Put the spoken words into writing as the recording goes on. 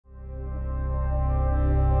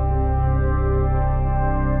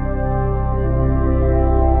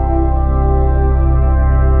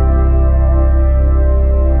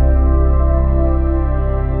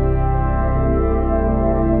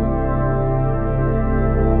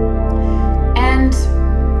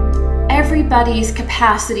And everybody's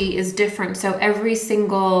capacity is different. So every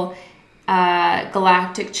single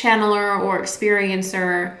galactic channeler or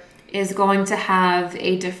experiencer is going to have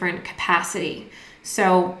a different capacity.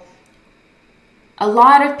 So a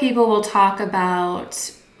lot of people will talk about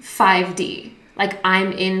 5D, like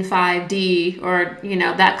I'm in 5D, or, you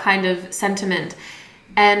know, that kind of sentiment.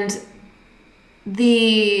 And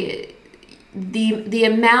the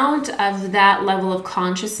amount of that level of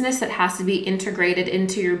consciousness that has to be integrated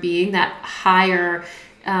into your being, that higher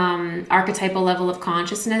archetypal level of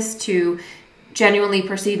consciousness to genuinely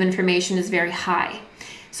perceive information, is very high.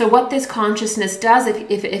 So what this consciousness does,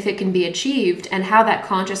 if it can be achieved, and how that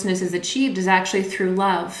consciousness is achieved, is actually through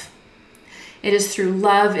love. It is through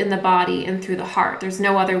love in the body and through the heart. There's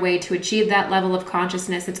no other way to achieve that level of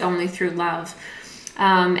consciousness. It's only through love,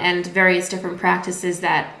 and various different practices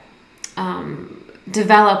that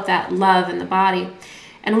develop that love in the body.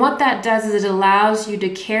 And what that does is it allows you to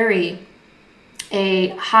carry a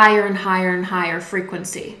higher and higher and higher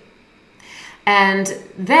frequency. And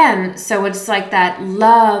then, so it's like that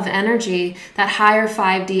love energy, that higher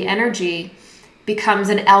 5D energy, becomes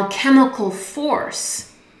an alchemical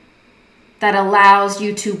force that allows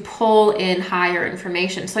you to pull in higher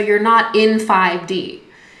information. So you're not in 5D,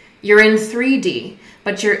 you're in 3D,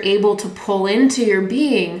 but you're able to pull into your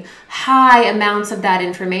being high amounts of that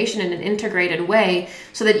information in an integrated way,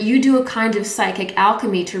 so that you do a kind of psychic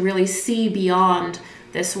alchemy to really see beyond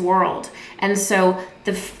this world. And so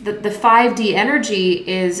the 5D energy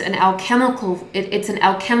is an alchemical, it's an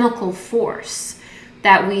alchemical force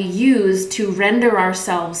that we use to render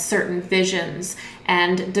ourselves certain visions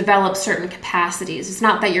and develop certain capacities. It's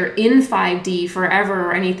not that you're in 5D forever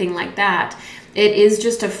or anything like that. It is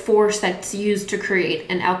just a force that's used to create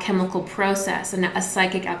an alchemical process, and a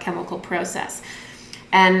psychic alchemical process.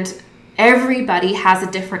 And everybody has a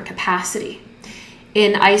different capacity.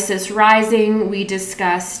 In Isis Rising, we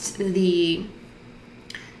discussed the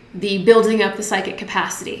building up the psychic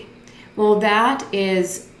capacity. Well, that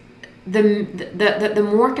is the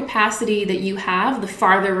more capacity that you have, the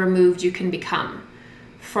farther removed you can become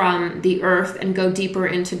from the earth and go deeper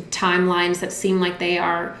into timelines that seem like they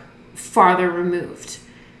are farther removed.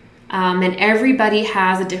 And everybody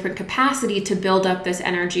has a different capacity to build up this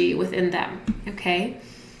energy within them, okay?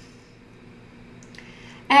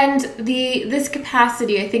 And this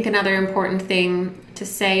capacity, I think another important thing to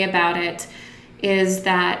say about it is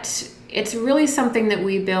that it's really something that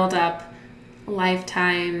we build up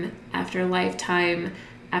lifetime after lifetime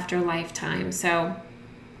after lifetime. So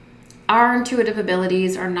our intuitive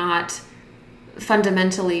abilities are not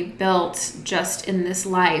fundamentally built just in this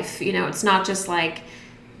life. You know, it's not just like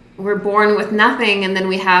we're born with nothing and then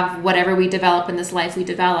we have whatever we develop in this life we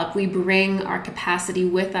develop. We bring our capacity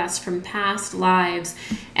with us from past lives,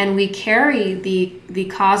 and we carry the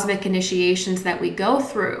cosmic initiations that we go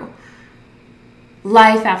through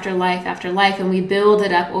life after life after life, and we build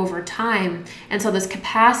it up over time. And so this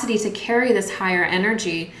capacity to carry this higher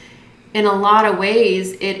energy, in a lot of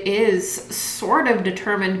ways, it is sort of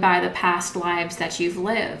determined by the past lives that you've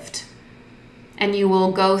lived. And you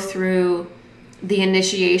will go through the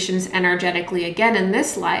initiations energetically again in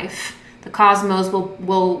this life. The cosmos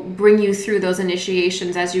will bring you through those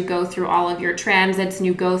initiations as you go through all of your transits and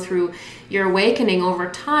you go through your awakening. Over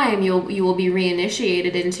time, you will be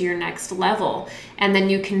reinitiated into your next level, and then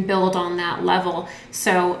you can build on that level.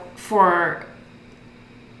 So for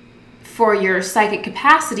your psychic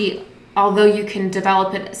capacity, although you can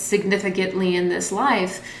develop it significantly in this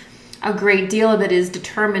life, a great deal of it is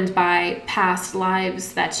determined by past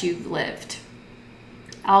lives that you've lived.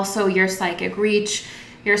 Also, your psychic reach,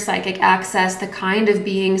 your psychic access, the kind of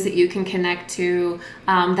beings that you can connect to,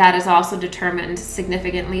 that is also determined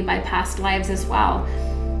significantly by past lives as well.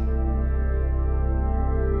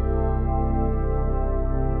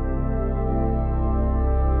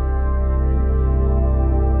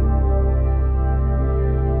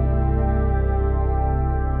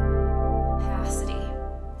 Capacity.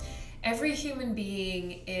 Every human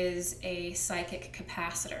being is a psychic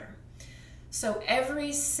capacitor. So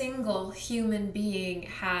every single human being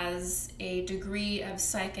has a degree of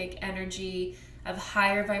psychic energy, of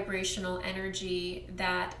higher vibrational energy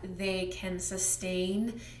that they can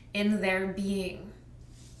sustain in their being.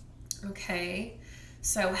 Okay,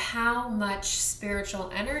 so how much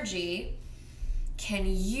spiritual energy can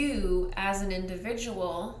you as an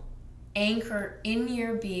individual anchor in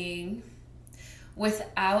your being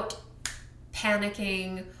without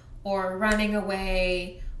panicking or running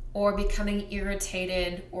away or becoming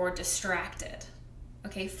irritated or distracted?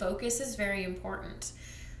 Okay, focus is very important.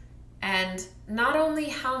 And not only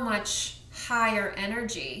how much higher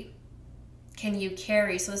energy can you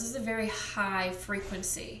carry? So this is a very high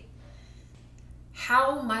frequency.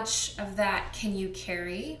 How much of that can you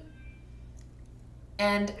carry?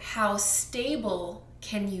 And how stable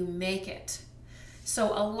can you make it?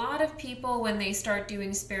 So a lot of people, when they start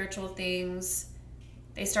doing spiritual things,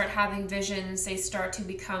 they start having visions, they start to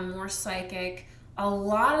become more psychic. A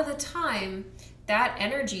lot of the time, that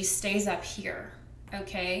energy stays up here,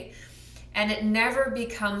 okay? And it never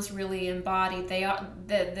becomes really embodied.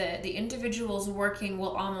 The individuals working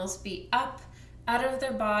will almost be up out of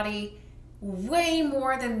their body way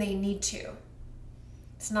more than they need to.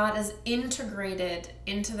 It's not as integrated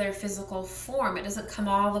into their physical form. It doesn't come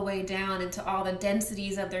all the way down into all the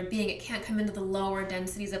densities of their being. It can't come into the lower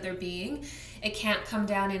densities of their being. It can't come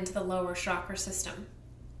down into the lower chakra system.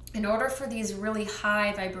 In order for these really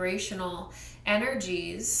high vibrational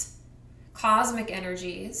energies, cosmic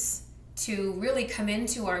energies, to really come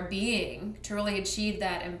into our being, to really achieve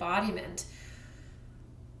that embodiment,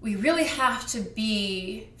 we really have to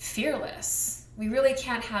be fearless. We really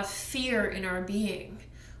can't have fear in our being.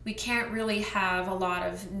 We can't really have a lot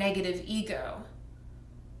of negative ego.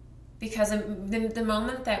 Because the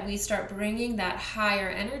moment that we start bringing that higher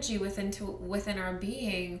energy within our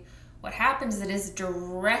being, what happens is it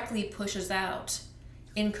directly pushes out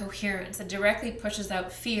incoherence. It directly pushes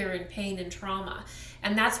out fear and pain and trauma.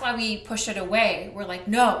 And that's why we push it away. We're like,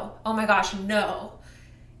 no, oh my gosh, no.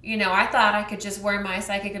 You know, I thought I could just wear my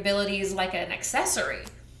psychic abilities like an accessory.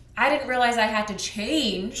 I didn't realize I had to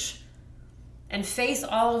change and face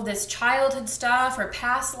all of this childhood stuff or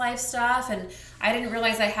past life stuff. And I didn't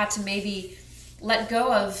realize I had to maybe let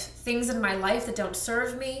go of things in my life that don't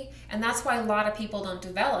serve me. And that's why a lot of people don't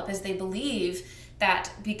develop, is they believe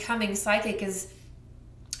that becoming psychic is,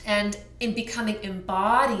 and in becoming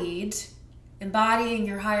embodying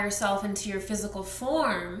your higher self into your physical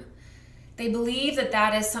form, they believe that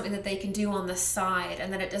that is something that they can do on the side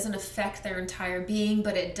and that it doesn't affect their entire being,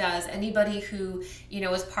 but it does. Anybody who,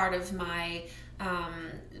 is part of my,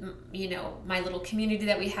 my little community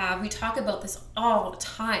that we have, we talk about this all the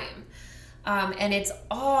time. And it's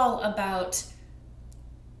all about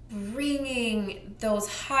bringing those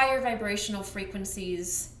higher vibrational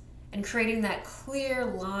frequencies and creating that clear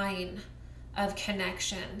line of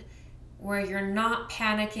connection where you're not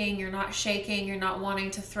panicking, you're not shaking, you're not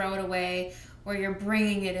wanting to throw it away, where you're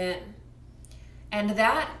bringing it in. And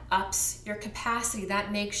that ups your capacity.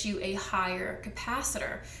 That makes you a higher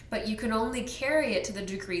capacitor. But you can only carry it to the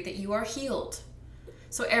degree that you are healed.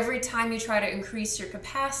 So every time you try to increase your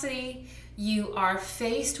capacity, you are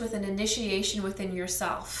faced with an initiation within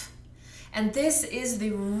yourself. And this is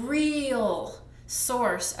the real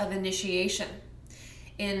source of initiation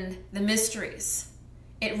in the mysteries.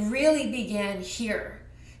 It really began here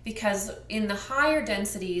because in the higher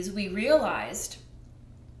densities, we realized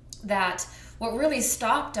that what really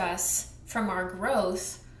stopped us from our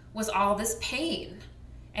growth was all this pain,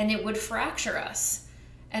 and it would fracture us.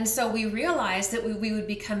 And so we realized that we would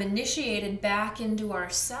become initiated back into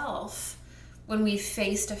ourself when we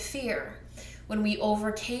faced a fear, when we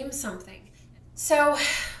overcame something. So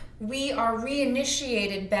we are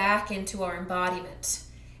reinitiated back into our embodiment.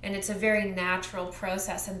 And it's a very natural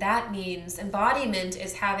process. And that means embodiment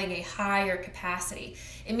is having a higher capacity.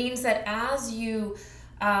 It means that as you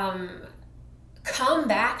come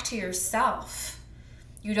back to yourself,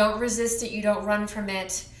 you don't resist it, you don't run from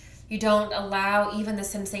it, you don't allow even the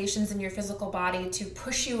sensations in your physical body to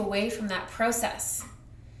push you away from that process.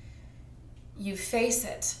 You face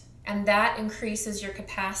it, and that increases your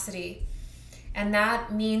capacity. And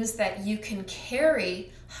that means that you can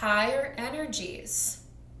carry higher energies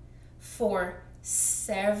for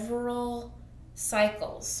several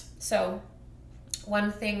cycles. So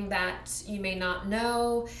one thing that you may not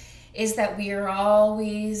know is that we are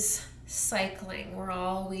always cycling. We're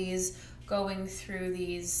always going through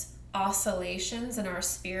these oscillations in our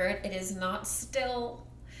spirit. It is not still.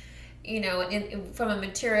 From a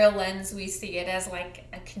material lens, we see it as like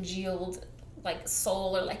a congealed like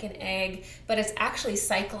soul or like an egg, but it's actually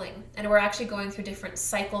cycling, and we're actually going through different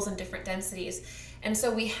cycles and different densities. And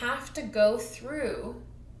so we have to go through,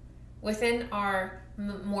 within our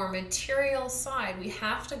more material side, we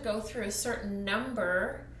have to go through a certain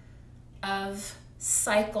number of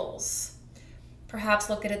cycles.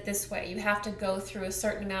 Perhaps look at it this way. You have to go through a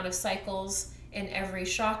certain amount of cycles in every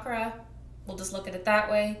chakra. We'll just look at it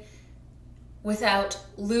that way, without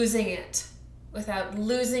losing it, without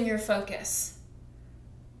losing your focus,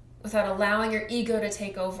 without allowing your ego to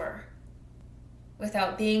take over,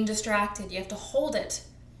 without being distracted. You have to hold it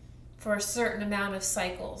for a certain amount of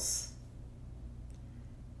cycles.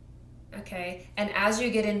 Okay, and as you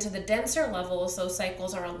get into the denser levels, those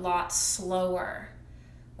cycles are a lot slower,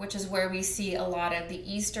 which is where we see a lot of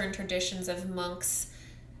the Eastern traditions of monks,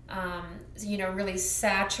 really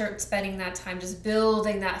spending that time just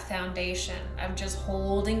building that foundation of just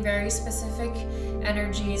holding very specific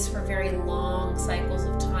energies for very long cycles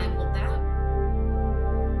of time. Well, that